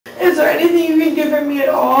Is there anything you can do for me at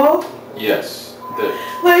all? Yes.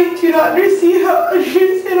 Like, do you not understand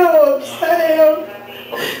how upset I am?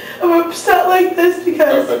 I'm upset like this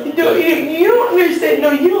because you don't understand.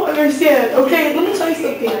 No, you don't understand. Okay, let me tell you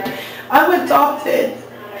something. I'm adopted,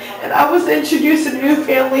 and I was introduced to a new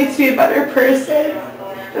family to be a better person,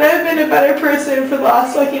 and I've been a better person for the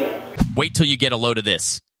last fucking... Wait till you get a load of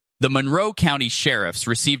this. The Monroe County sheriffs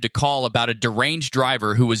received a call about a deranged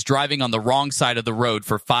driver who was driving on the wrong side of the road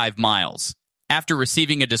for 5 miles. After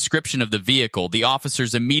receiving a description of the vehicle, the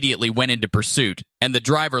officers immediately went into pursuit, and the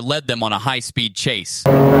driver led them on a high-speed chase.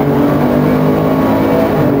 84,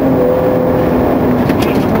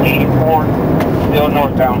 still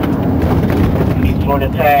northbound. Florida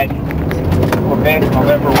tag, Quebec,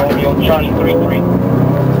 November, Romeo, Charlie 33.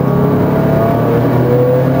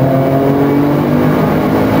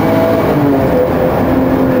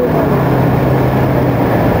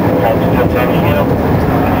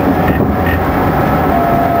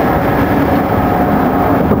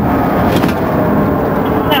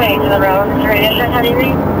 How do you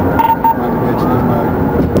read?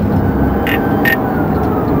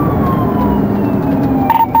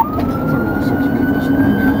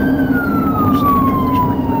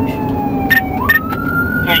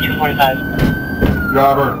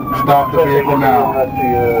 Driver, stop the vehicle now.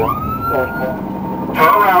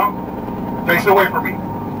 Turn around. Face away from me.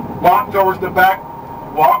 Walk towards the back.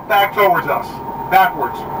 Walk back towards us.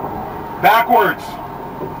 Backwards. Backwards.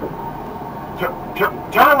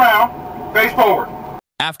 Turn around. Face forward.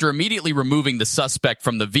 After immediately removing the suspect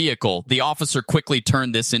from the vehicle, the officer quickly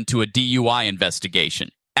turned this into a DUI investigation.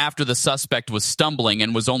 After the suspect was stumbling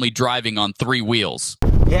and was only driving on 3 wheels.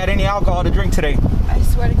 You had any alcohol to drink today? I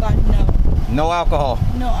swear to God, no. No alcohol?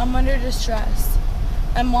 No, I'm under distress.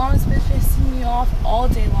 My mom has been pissing me off all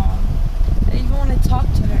day long. I didn't even want to talk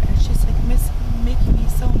to her. She's like making me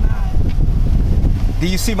so mad. Do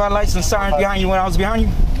you see my lights and siren behind you when I was behind you?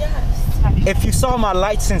 Yes. If you saw my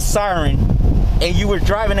lights and siren and you were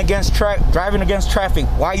driving against traffic,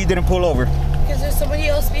 why you didn't pull over? Because there's somebody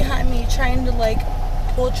else behind me trying to like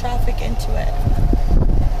pull traffic into it.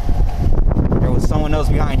 There was someone else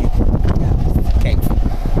behind you? Yes. Okay.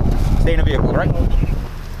 Stay in the vehicle, right?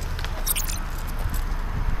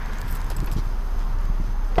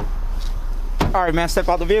 All right, man, step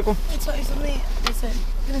out the vehicle. Let me tell you something. Listen,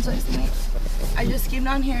 let me tell you something. I just came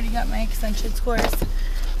down here to get my extensions course.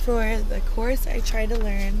 For the course I tried to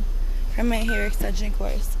learn from my hair extension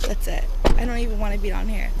course. That's it. I don't even want to be down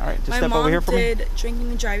here. All right, just step over here for me. My mom did drinking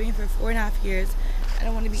and driving for 4.5 years. I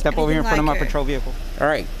don't want to be Step over here in front of my patrol vehicle. All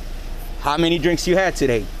right. How many drinks you had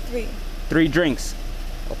today? 3. 3 drinks.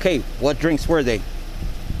 Okay, what drinks were they?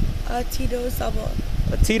 Tito's double.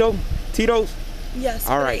 A Tito? Tito's? Yes,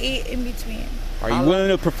 all but right. I ate in between. Are you willing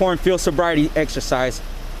to perform field sobriety exercise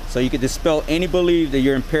so you can dispel any belief that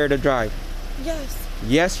you're impaired to drive? Yes.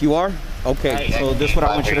 Yes, you are? Okay, so this is what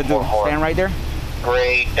I want you to do. Stand right there.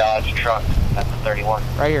 Gray Dodge truck. That's the 31.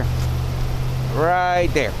 Right here. Right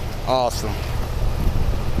there. Awesome.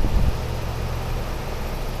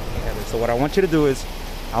 So what I want you to do is,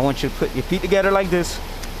 I want you to put your feet together like this.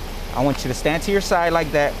 I want you to stand to your side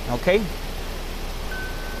like that, okay?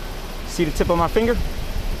 See the tip of my finger?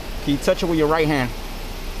 Can you touch it with your right hand?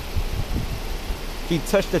 Can you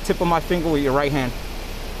touch the tip of my finger with your right hand?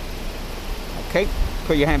 Okay,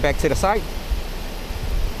 put your hand back to the side.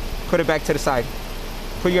 Put it back to the side.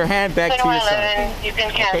 Put your hand back to your side. You can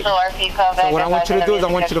cancel our fee call back. So what I want you to do is I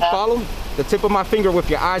want you to follow the tip of my finger with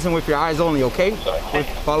your eyes and with your eyes only, okay?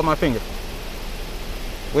 Follow my finger.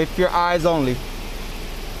 With your eyes only.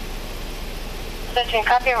 13,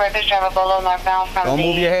 copy records, driver below northbound from Don't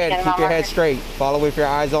move your head, keep your head straight. Follow with your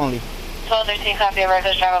eyes only. 1213, copy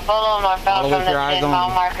records, driver below northbound from the 10 mile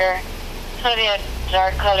marker. It's going to be a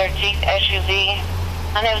dark colored Jeep SUV.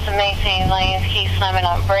 Unable to maintain lanes, keep slamming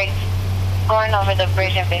on brakes. Going over the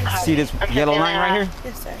bridge in big cars. See this yellow line right here?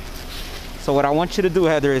 Yes, sir. So what I want you to do,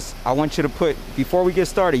 Heather, is I want you to put, before we get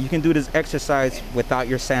started, you can do this exercise without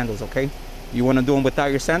your sandals, okay? You want to do them without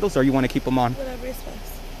your sandals or you want to keep them on? Whatever is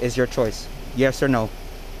best. It's your choice. Yes or no?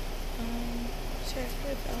 Sure.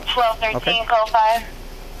 1213, okay. code 5.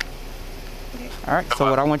 Okay. All right, so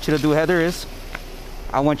what I want you to do, Heather, is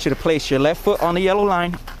I want you to place your left foot on the yellow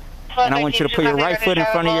line, and I want you to put your right foot in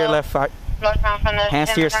front of your left foot.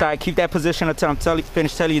 Hands to your side. Keep that position until I'm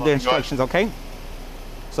finish telling you the instructions, okay?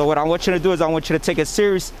 So what I want you to do is I want you to take a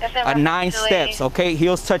series of 9 steps, okay?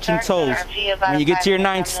 Heels touching toes. When you get to your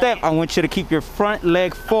 9th step, I want you to keep your front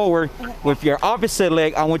leg forward. With your opposite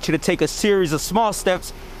leg, I want you to take a series of small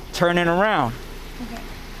steps, turning around. Okay.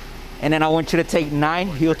 And then I want you to take 9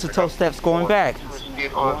 heel to toe steps going back.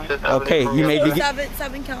 Okay, you may be...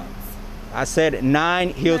 7 counts. I said 9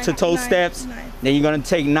 heel-to-toe steps. 9. Then you're gonna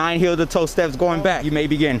take 9 heel-to-toe steps going back. You may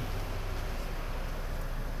begin.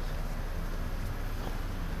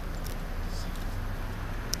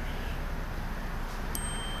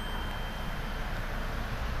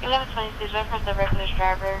 Is reference the reckless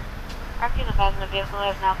driver. Occupant in the vehicle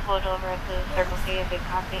has now pulled over to Circle K and Big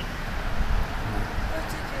Coffee.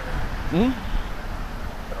 Hmm?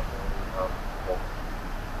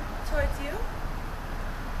 Towards you?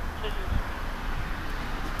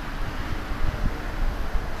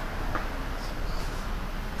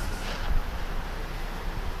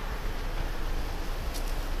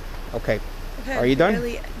 Okay. Are you done?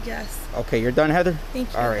 Really, yes. Okay, you're done, Heather?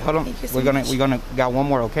 Thank you. All right, hold on. Thank you so We're gonna got one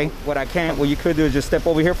more, okay? What you could do is just step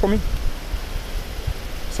over here for me.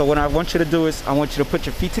 So what I want you to do is I want you to put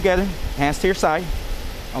your feet together, hands to your side,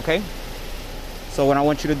 okay? So what I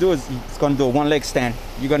want you to do is it's gonna do a one-leg stand.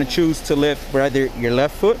 You're gonna choose to lift either your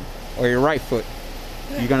left foot or your right foot.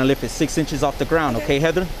 Okay. You're gonna lift it 6 inches off the ground, okay,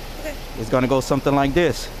 Heather? Okay. It's gonna go something like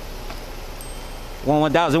this.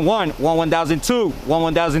 1,1001, 1,1002,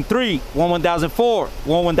 1,1003, 1,1004,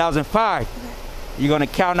 1,1005. Okay. You're gonna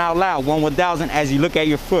count out loud 1,1000 as you look at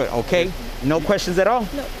your foot, okay? No questions at all?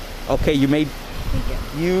 No. Okay, you may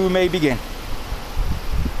begin.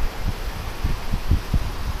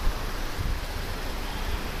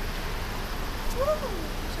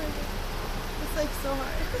 It's like so hard.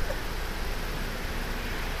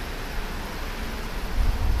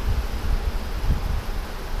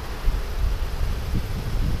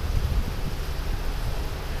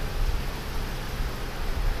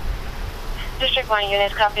 District 1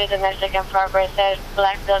 units, copy of domestic in progress at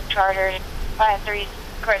Black Duck Charter 53,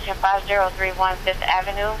 correction 5031 5th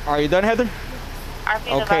Avenue. Are you done, Heather?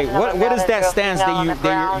 Okay, what is that stance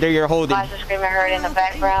that you're holding? Lots of screaming heard in the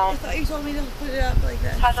background. I thought you told me to put it up like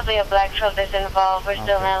that. Possibly a black truck that's involved. We're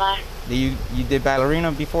still in line. You did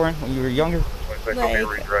ballerina before when you were younger?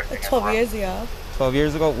 Like 12 years ago. 12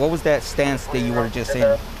 years ago? What was that stance that you were just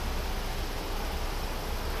in?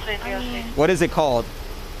 What is it called?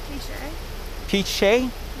 Cliche?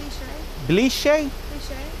 Cliche?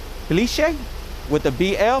 Cliche? With the BL?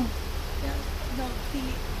 Yeah, no,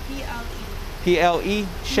 P-L-E. P-L-E?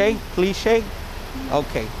 Shay? Cliche?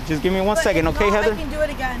 Okay, just give me one second, okay, Heather? I can do it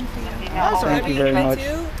again for you. That's thank you very much.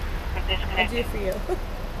 I'll do it for you.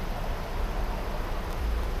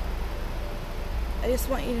 I just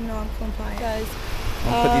want you to know I'm compliant. Guys,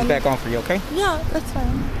 I'll put these back on for you, okay? Yeah, that's fine.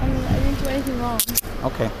 I mean, I didn't do anything wrong.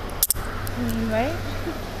 Okay. I mean, right?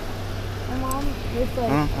 My mom was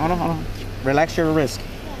like... Hold on. Relax your wrist. Yeah.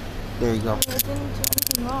 There you go. I didn't do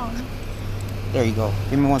anything wrong. There you go.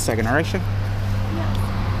 Give me 1 second, all right, Shay? Yeah.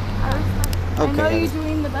 I know you're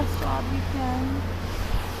doing the best job you can.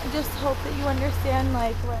 I just hope that you understand,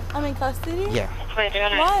 like, what... I'm in custody? Yeah.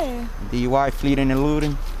 Why? DUI, fleeing and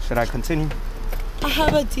eluding. Should I continue? I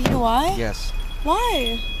have a DUI? Yes.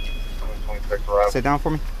 Why? Sit down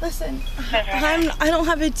for me. Listen, I don't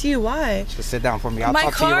have a DUI. Just sit down for me. I'll My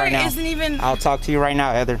talk to you right now. car isn't even... I'll talk to you right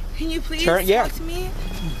now, Heather. Can you please talk to me?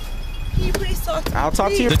 Can you please talk to me? I'll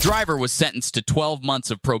talk to you. The driver was sentenced to 12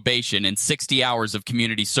 months of probation and 60 hours of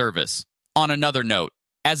community service. On another note,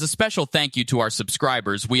 as a special thank you to our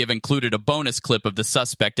subscribers, we have included a bonus clip of the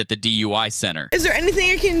suspect at the DUI center. Is there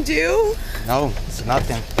anything I can do? No, it's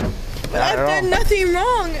nothing. But I've done nothing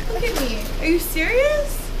wrong. Look at me. Are you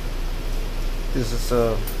serious? This is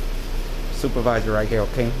a supervisor right here,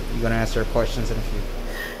 okay? You're gonna answer questions in a few.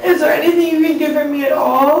 Is there anything you can do for me at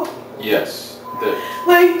all? Yes.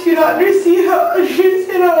 Like, do you not understand how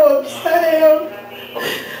upset I am?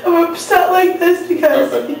 I'm upset like this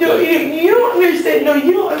because you don't understand. No,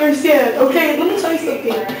 you don't understand. Okay, let me tell you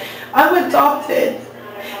something. I'm adopted,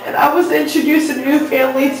 and I was introduced to a new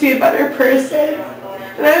family to be a better person.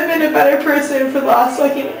 And I've been a better person for the last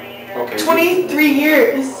 23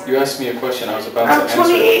 years. You asked me a question. I was about to answer. I'm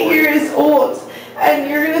 28 years old, and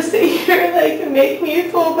you're gonna sit here and make me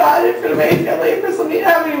feel bad in front of my family for something I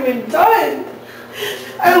haven't even done.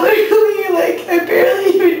 I literally, I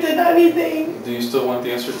barely even did anything. Do you still want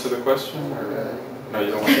the answer to the question, or no?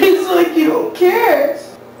 You don't want. It's like you don't care.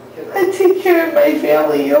 I take care of my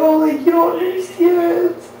family, yo. You don't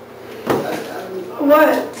understand.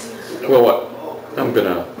 What? Well, what? I'm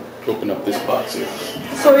gonna open up this box here.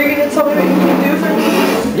 So you're gonna tell me what you can do for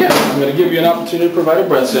me? Yeah, I'm gonna give you an opportunity to provide a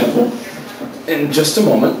breath sample in just a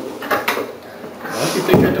moment. Why do you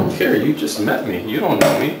think I don't care? You just met me. You don't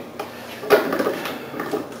know me.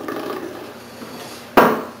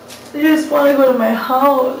 I just want to go to my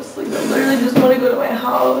house. I literally just want to go to my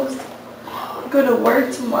house. Go to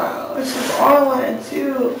work tomorrow. It's just all I want to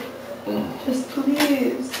do. Just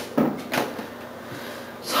please.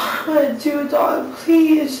 Sorry. want to do, dog.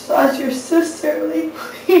 Please, just as your sister, like,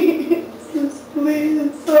 please, just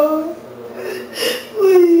please, dog.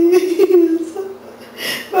 Please.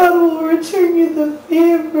 I will return you the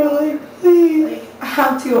favor, like, please. Like, I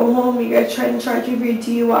have to go home. You guys trying to charge me for your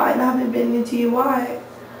DUI, and I haven't been in a DUI.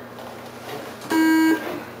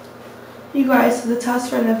 You guys did the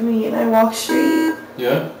test run of me, and I walked straight.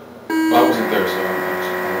 Yeah? Well, I wasn't there, so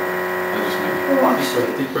I just made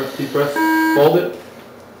it. Deep breath, deep breath, deep breath. Hold it.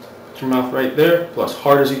 Put your mouth right there. Blow as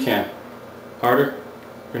hard as you can. Harder.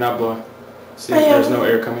 You're not blowing. See, there's no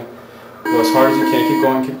air coming. Blow as hard as you can. Keep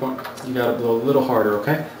going, keep going. You gotta blow a little harder,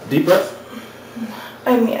 okay? Deep breath.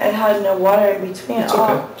 I mean, I had no water in between. It's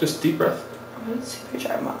okay. Just deep breath. Let's see if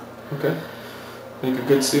you're mouth. Okay. Make a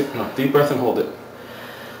good seal. No, deep breath and hold it.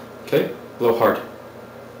 Okay? Blow hard.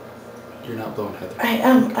 You're not blowing, Heather. I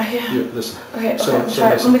am. Listen. Okay, so I'm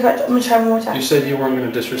listen. gonna try one more time. You said you weren't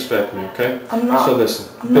gonna disrespect me, okay? I'm not. So listen.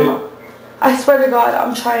 I'm not. I swear to God,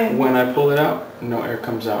 I'm trying. When I pull it out, no air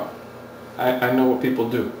comes out. I know what people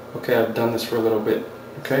do. Okay, I've done this for a little bit.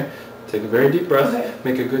 Okay? Take a very deep breath. Okay.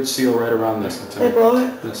 Make a good seal right around this. Did I blow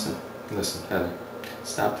it? Listen, Heather.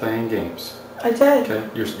 Stop playing games. I did. Okay?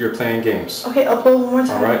 You're playing games. Okay, I'll blow one more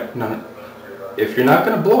time. Alright? No. If you're not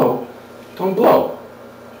gonna blow, don't blow.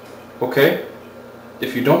 Okay?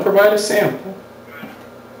 If you don't provide a sample,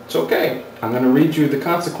 it's okay. I'm gonna read you the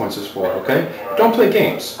consequences for it, okay? Don't play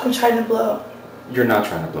games. I'm trying to blow. You're not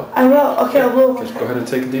trying to blow. I will. Okay, I'll blow one more time. Go ahead and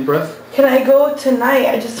take a deep breath. Can I go tonight?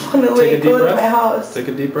 I just want to go to my house. Take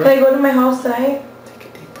a deep breath. Can I go to my house tonight? Take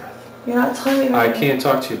a deep breath. You're not telling me about I can't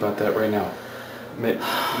talk to you about that right now.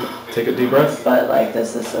 Take a deep breath. But like,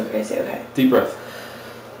 this is so crazy. Okay. Deep breath.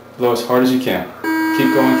 Blow as hard as you can.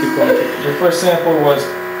 Keep going, keep going. Your first sample was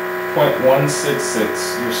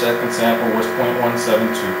 0.166. Your second sample was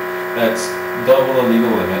 0.172. That's double the legal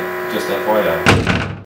limit, just FYI.